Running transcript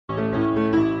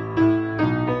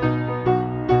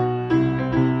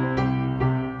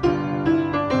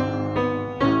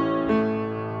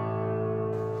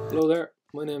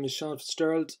name is Sean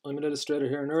Fitzgerald. I'm an illustrator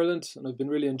here in Ireland, and I've been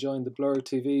really enjoying the Bluurg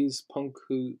TV's Punks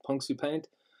Who Paint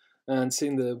and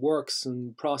seeing the works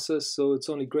and process. So it's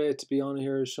only great to be on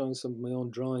here showing some of my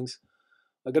own drawings.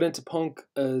 I got into punk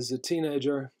as a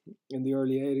teenager in the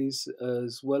early 80s,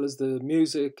 as well as the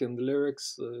music and the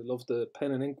lyrics. I love the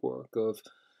pen and ink work of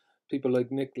people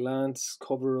like Nick Lance,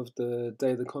 cover of The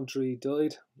Day the Country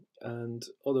Died, and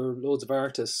other loads of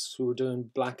artists who were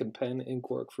doing black and pen ink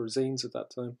work for zines at that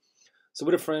time. So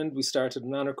with a friend, we started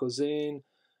an anarcho zine,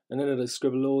 and in it I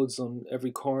scribbled loads on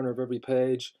every corner of every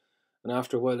page. And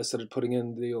after a while, I started putting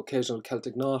in the occasional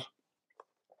Celtic knot.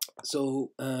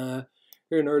 So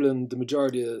here in Ireland, the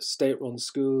majority of state-run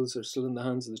schools are still in the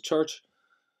hands of the church.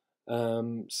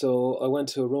 So I went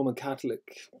to a Roman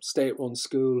Catholic state-run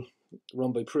school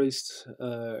run by priests.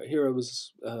 Here I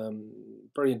was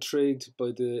very intrigued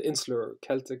by the insular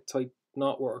Celtic type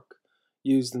knotwork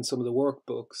used in some of the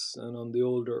workbooks and on the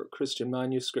older Christian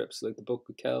manuscripts like the Book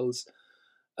of Kells,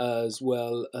 as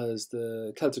well as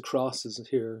the Celtic crosses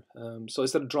here. So I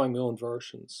started drawing my own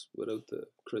versions without the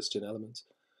Christian elements.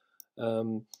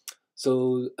 The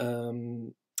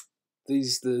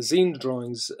zine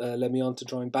drawings led me on to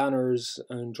drawing banners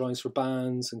and drawings for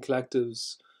bands and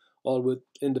collectives, all with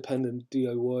independent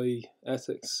DIY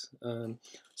ethics.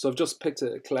 So I've just picked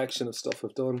a collection of stuff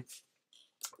I've done.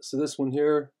 So this one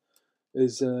here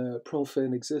is a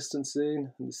Profane Existence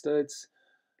zine in the States.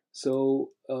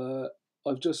 So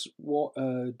I've just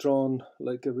drawn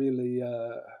like a really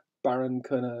barren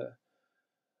kind of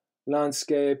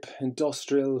landscape,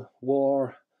 industrial,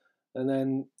 war, and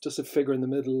then just a figure in the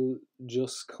middle,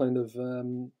 just kind of,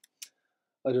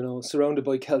 I don't know, surrounded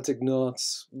by Celtic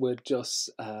knots with just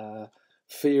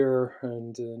fear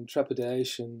and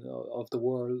trepidation of the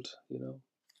world, you know.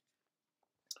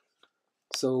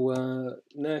 So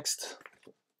next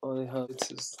I have,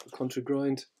 this is the Country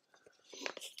Grind.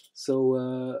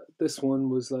 So this one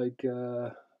was like,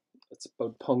 it's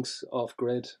about punks off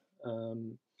grid.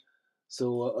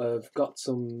 So I've got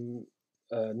some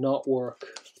knot work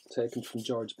taken from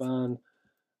George Ban,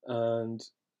 and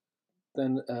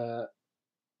then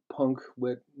punk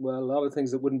with, well, a lot of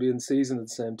things that wouldn't be in season at the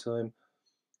same time,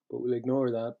 but we'll ignore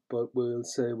that. But we'll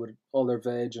say with all their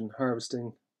veg and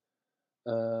harvesting,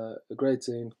 a great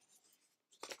zine.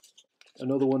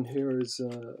 Another one here is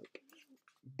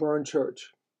Burn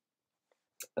Church,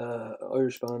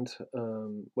 Irish band,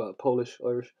 well, Polish,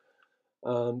 Irish,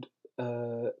 and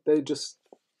they just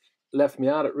left me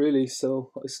at it really.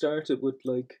 So I started with,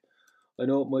 like, I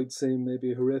know it might seem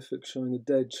maybe horrific showing a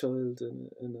dead child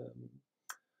in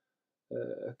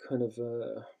a kind of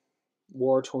a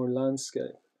war-torn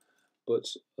landscape, but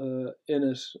in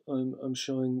it I'm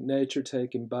showing nature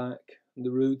taking back, and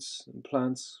the roots and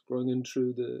plants growing in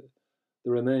through the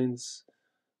remains.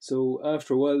 So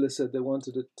after a while they said they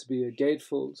wanted it to be a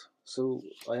gatefold, so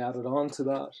I added on to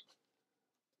that,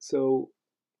 so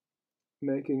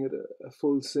making it a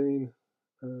full scene.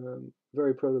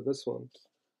 Very proud of this one.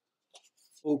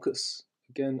 Focus,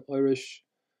 again, Irish,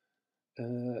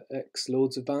 ex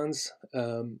loads of bands.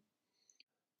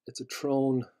 It's a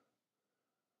throne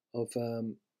of,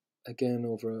 again,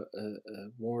 over a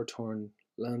war-torn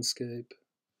landscape.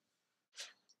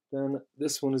 Then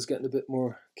this one is getting a bit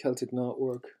more Celtic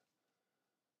knotwork.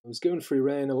 I was given free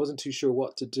rein. I wasn't too sure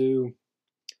what to do.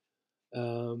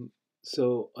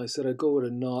 So I said I'd go with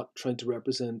a knot, trying to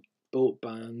represent both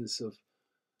bands of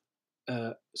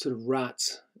sort of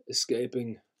rats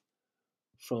escaping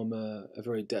from a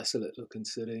very desolate looking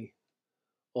city,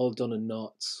 all done in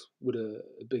knots with a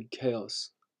big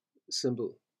chaos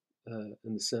symbol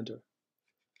in the center,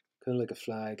 kind of like a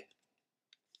flag.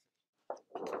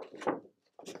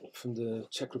 From the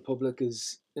Czech Republic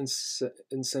is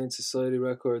Insane Society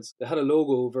Records. They had a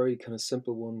logo, a very kind of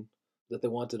simple one that they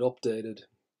wanted updated.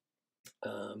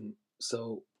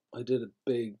 So I did a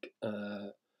big,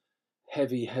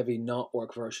 heavy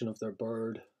knotwork version of their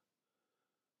bird.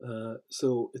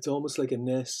 So it's almost like a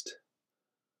nest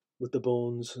with the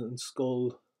bones and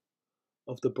skull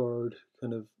of the bird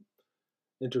kind of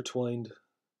intertwined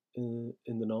in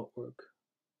the knotwork.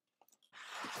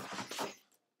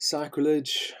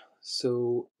 Sacrilege.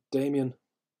 So Damien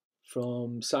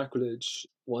from Sacrilege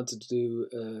wanted to do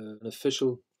an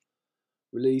official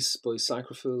release by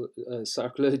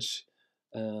Sacrilege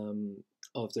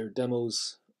of their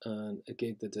demos and a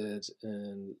gig they did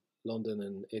in London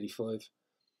in '85,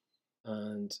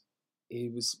 and he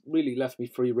was really left me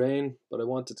free rein, but I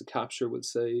wanted to capture, we'll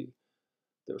say,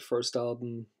 their first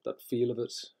album, that feel of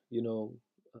it, you know,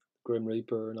 Grim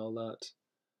Reaper and all that,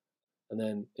 and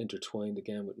then intertwined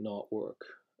again with knotwork.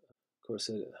 Of course,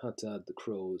 I had to add the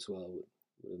crow as well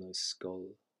with a nice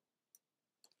skull.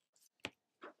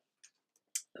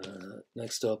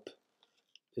 Next up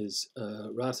is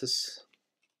Ratis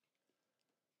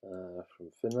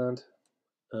from Finland,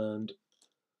 and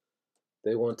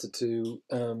they wanted to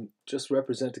just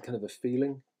represent a kind of a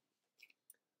feeling.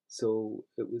 So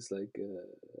it was like a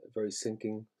very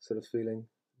sinking sort of feeling,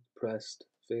 depressed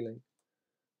feeling,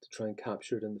 to try and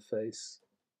capture it in the face.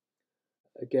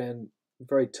 Again,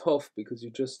 very tough because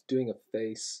you're just doing a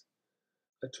face.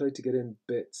 I tried to get in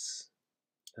bits,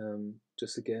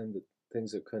 just again that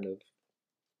things are kind of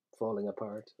falling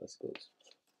apart, I suppose.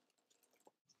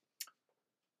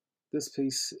 This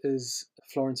piece is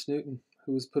Florence Newton,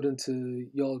 who was put into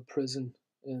Yald prison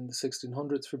in the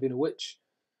 1600s for being a witch.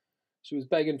 She was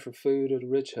begging for food at a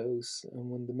rich house,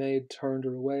 and when the maid turned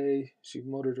her away, she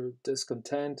muttered her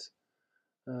discontent.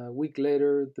 A week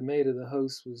later, the maid of the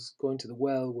house was going to the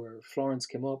well where Florence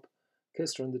came up,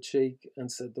 kissed her on the cheek,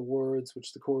 and said the words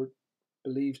which the court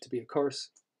believed to be a curse,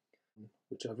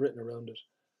 which I've written around it.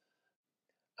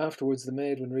 Afterwards, the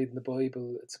maid, when reading the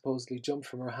Bible, it supposedly jumped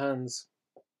from her hands,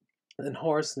 and then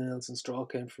horse nails and straw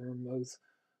came from her mouth,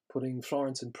 putting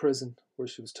Florence in prison, where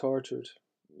she was tortured.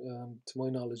 To my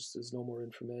knowledge, there's no more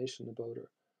information about her,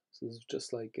 so it's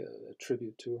just like a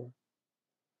tribute to her.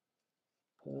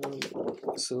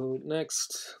 So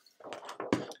next,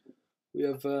 we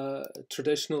have a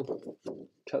traditional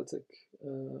Celtic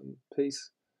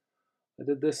piece. I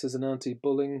did this as an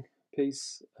anti-bullying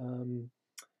piece,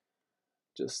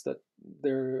 just that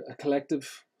they're a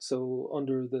collective, so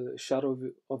under the shadow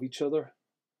of each other,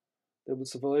 they will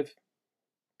survive.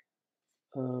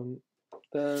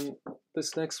 Then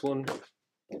this next one,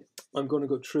 I'm going to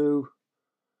go through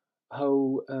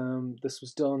how this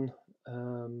was done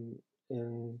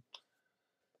in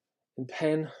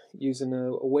pen, using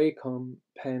a Wacom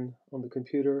pen on the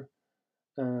computer,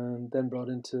 and then brought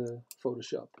into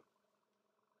Photoshop.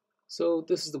 So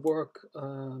this is the work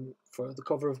for the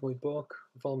cover of my book,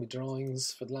 of all my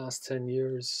drawings for the last 10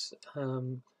 years,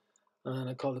 and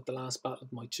I call it The Last Battle of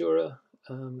Mytura.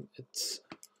 It's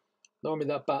normally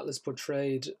that battle is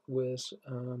portrayed with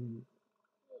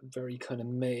very kind of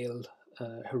male,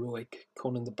 heroic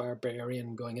Conan the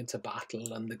Barbarian going into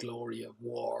battle and the glory of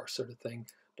war sort of thing.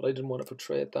 But I didn't want to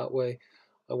portray it that way.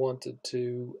 I wanted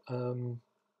to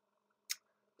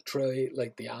portray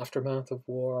like the aftermath of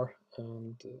war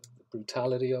and the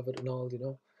brutality of it and all, you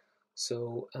know.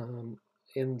 So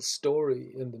in the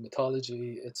story, in the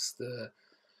mythology, it's the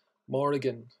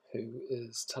Morrigan who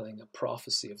is telling a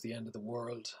prophecy of the end of the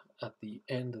world at the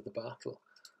end of the battle.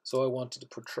 So I wanted to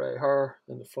portray her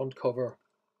in the front cover,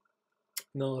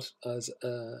 not as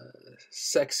a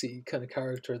sexy kind of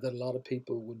character that a lot of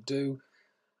people would do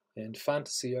in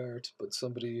fantasy art, but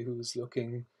somebody who's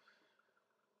looking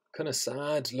kind of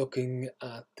sad, looking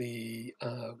at the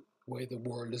way the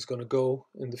world is going to go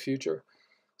in the future.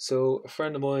 So a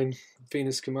friend of mine,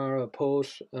 Venus Kumara, a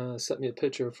poet, sent me a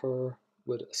picture of her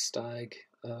with a stag,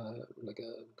 like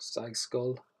a stag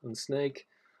skull and snake.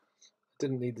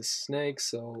 Didn't need the snake,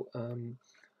 so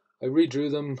I redrew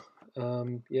them.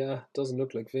 Yeah, it doesn't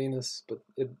look like Venus, but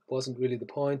it wasn't really the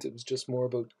point. It was just more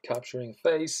about capturing a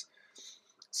face.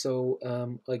 So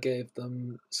I gave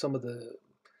them some of the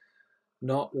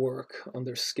knot work on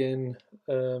their skin,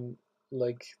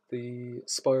 like the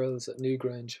spirals at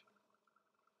Newgrange.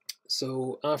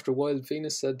 So after a while,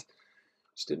 Venus said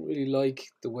she didn't really like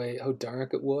the way how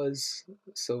dark it was,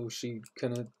 so she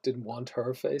kind of didn't want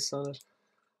her face on it.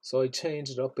 So I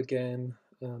changed it up again,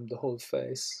 the whole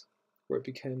face, where it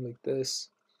became like this.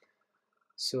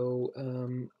 So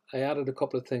I added a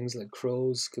couple of things like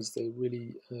crows, because they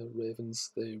really,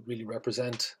 ravens, they really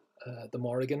represent the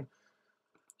Morrigan.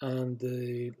 And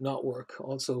the knotwork,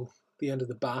 also the end of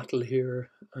the battle here.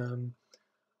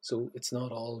 So it's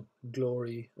not all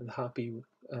glory and happy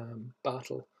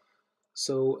battle.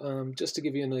 So just to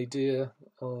give you an idea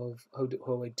of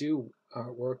how I do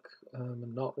artwork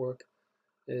and knotwork,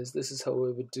 is this is how I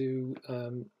would do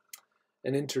an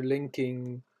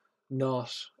interlinking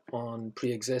knot on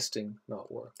pre-existing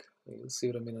knotwork. You'll see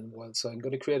what I mean in a while. So I'm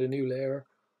going to create a new layer,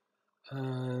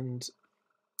 and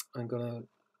I'm going to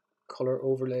color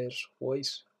overlay it white,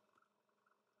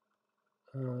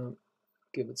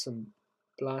 give it some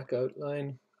black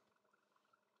outline,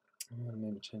 and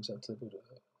maybe change that to about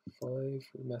a 5,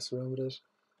 mess around with it,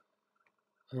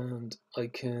 and I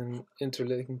can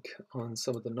interlink on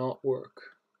some of the knot work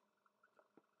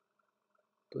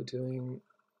by doing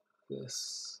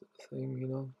this thing, you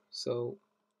know. So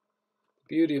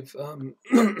the beauty of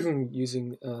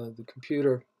using the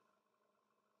computer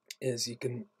is you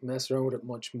can mess around with it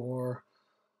much more,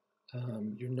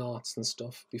 your knots and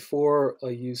stuff. Before, I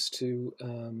used to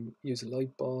use a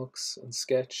light box and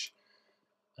sketch,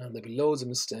 and there'll be loads of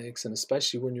mistakes, and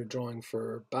especially when you're drawing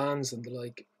for bands and the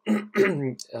like,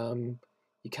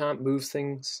 you can't move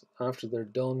things after they're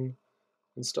done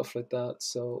and stuff like that.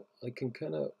 So I can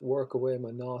kind of work away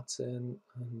my knots in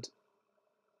and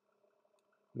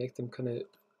make them kind of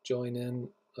join in.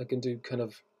 I can do kind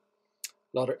of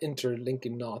a lot of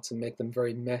interlinking knots and make them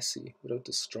very messy without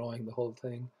destroying the whole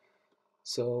thing.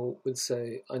 So we'll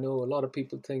say, I know a lot of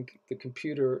people think the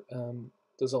computer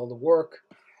does all the work,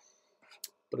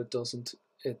 but it doesn't.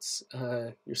 It's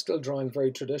you're still drawing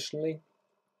very traditionally,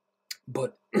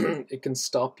 but it can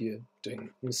stop you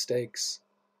doing mistakes.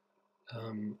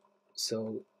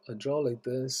 So I draw like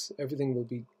this. Everything will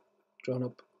be drawn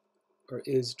up, or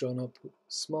is drawn up,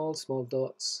 small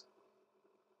dots,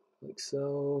 like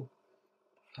so,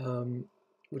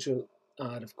 which will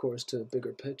add, of course, to a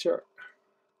bigger picture.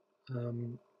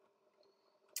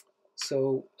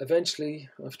 So eventually,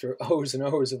 after hours and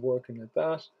hours of working like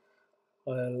that,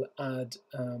 I'll add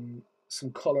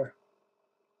some color.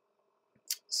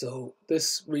 So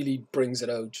this really brings it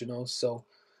out, you know. So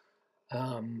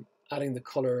adding the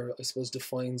color, I suppose,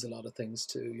 defines a lot of things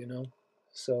too, you know.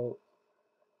 So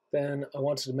then I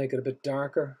wanted to make it a bit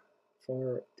darker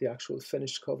for the actual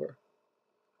finished cover,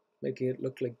 making it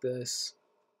look like this.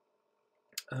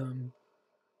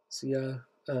 So yeah,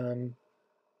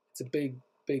 it's a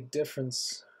big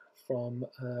difference from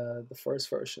the first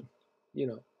version, you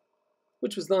know,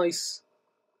 which was nice,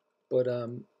 but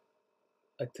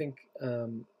I think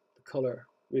the color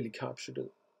really captured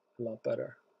it a lot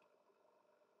better.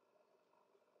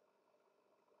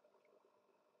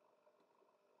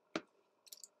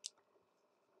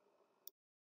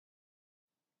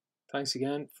 Thanks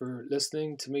again for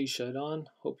listening to me shout on.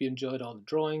 Hope you enjoyed all the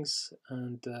drawings,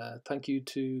 and thank you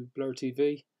to Blur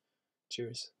TV.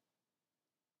 Cheers.